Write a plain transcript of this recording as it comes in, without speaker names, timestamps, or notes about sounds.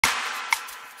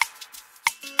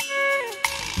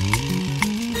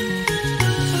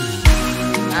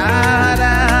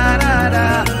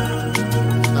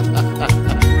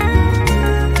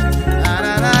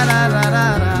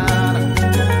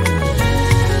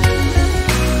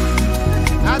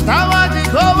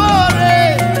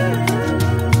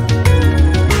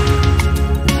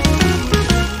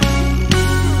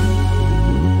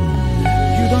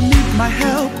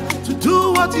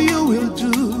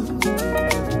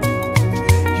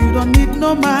You don't need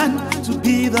no man to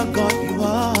be the God you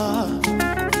are.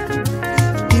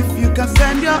 If you can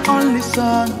send your only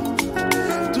son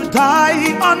to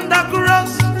die on the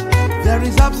cross, there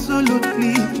is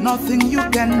absolutely nothing you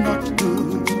cannot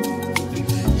do.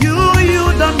 You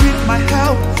don't need my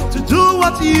help to do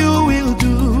what you will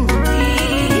do.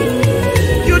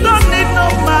 You don't need no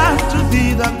man to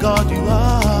be the God you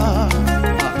are.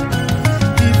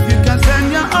 If you can send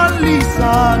your only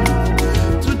son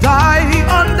to die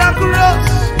on the cross,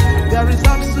 there is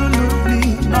absolutely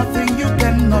nothing you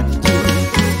cannot do.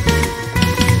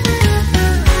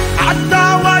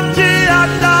 Ata-Awaji,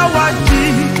 Ata-Awaji,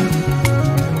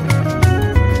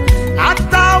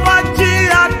 Ata-Awaji,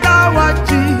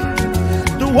 Ata-Awaji.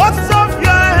 The works of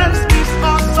your hands is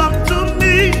awesome to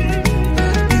me.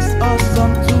 It's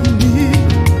awesome to me.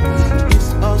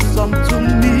 It's awesome to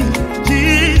me,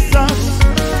 Jesus.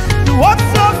 The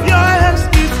works of your hands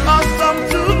is awesome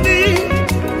to me.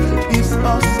 It's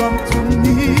awesome to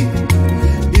me.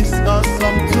 It's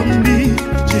awesome to me,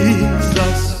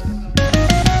 Jesus.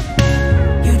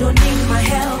 You don't need my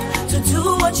help to do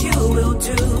what you will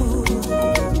do.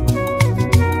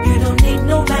 You don't need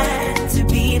no man to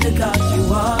be the God you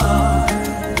are.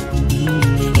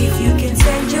 If you can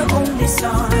send your only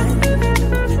son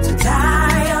to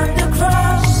die on the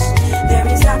cross, there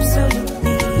is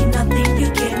absolutely nothing you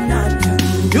cannot do.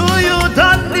 You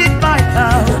don't need my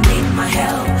help. You don't need my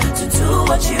help to do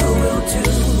what you will do.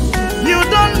 You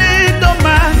don't need no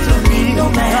man to be No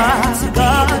man to be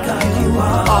the God you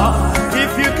are.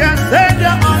 If you can send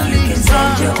your only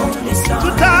son to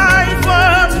die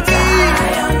for me,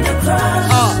 die on the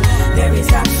cross, there is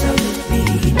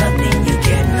absolutely nothing you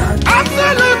cannot do.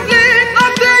 absolutely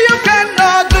nothing you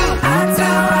cannot do.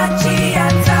 Ata-Awaji,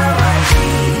 Ata-Awaji.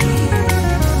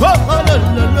 Oh, oh, no,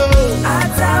 no, no.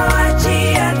 Ata-Awaji,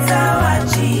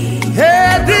 Ata-Awaji.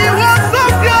 Hey, the works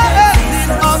of your hands is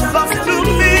awesome to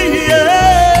me.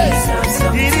 Yeah.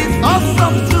 It is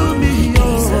awesome to me.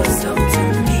 It's awesome to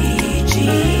me,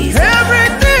 Jesus.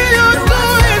 Everything you do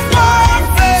is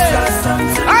perfect.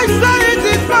 I say it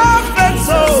is perfect.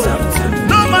 So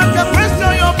no man can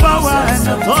question your power and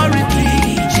authority,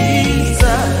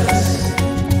 Jesus.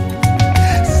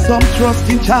 Some trust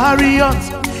in chariots,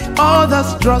 others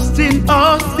trust in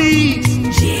horses.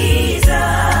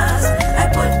 Jesus, I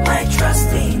put my trust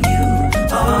in you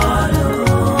all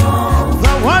alone.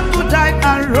 The one who died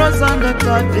and rose on the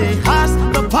third day has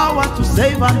the power to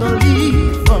save and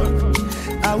deliver.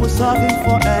 I will serve him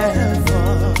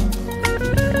forever.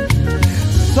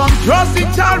 Some trust in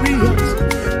chariots,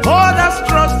 others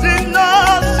trust in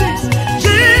horses.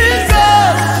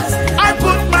 Jesus, I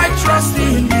put my trust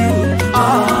in you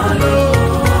alone.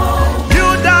 You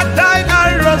that died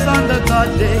and rose on the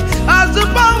third day has the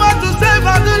power to save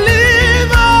and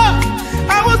deliver.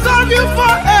 I will serve you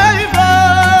forever.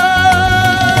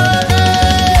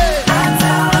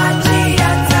 Ata-Awaji,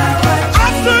 Ata-Awaji.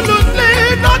 Absolutely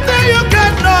nothing you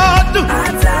cannot do.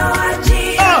 Ata-Awaji,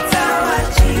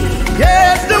 Ata-Awaji.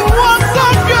 Yes, the works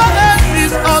of your hands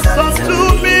is awesome to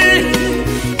me.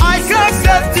 I can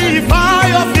testify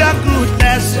of your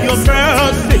goodness, your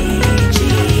mercy.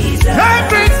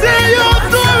 Everything you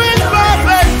do is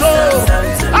perfect, oh.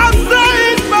 I'm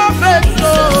saying perfect,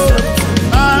 oh.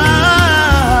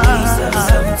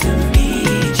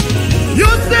 You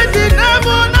said in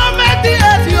heaven, I made the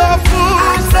earth your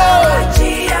footstool.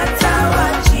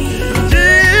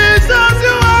 Jesus,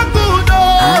 you are good, oh.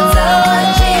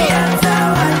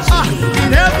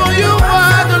 In heaven you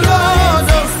are the Lord,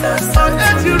 oh. On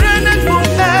earth you reign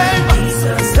forever.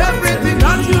 Everything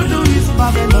that you do is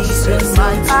marvelous in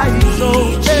my eyes, oh.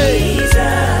 Hey. Jesus,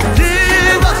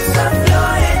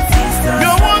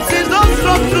 your work is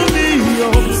awesome to me,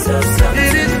 oh.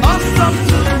 It is awesome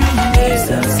to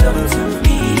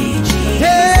me.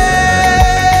 Hey.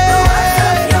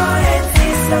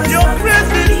 Your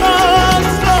grace is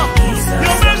awesome.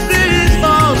 Your mercy is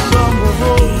awesome,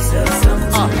 oh.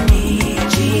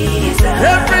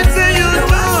 Everything you do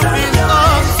is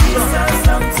awesome.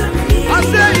 I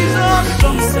say it's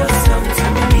awesome.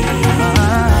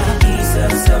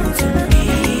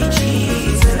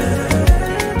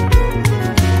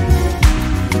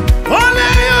 Only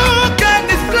you can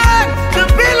describe the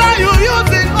pillar you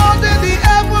use in holding the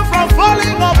heaven from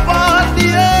falling upon the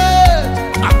earth.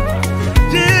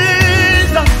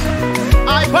 Jesus, I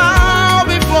bow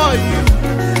before you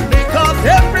because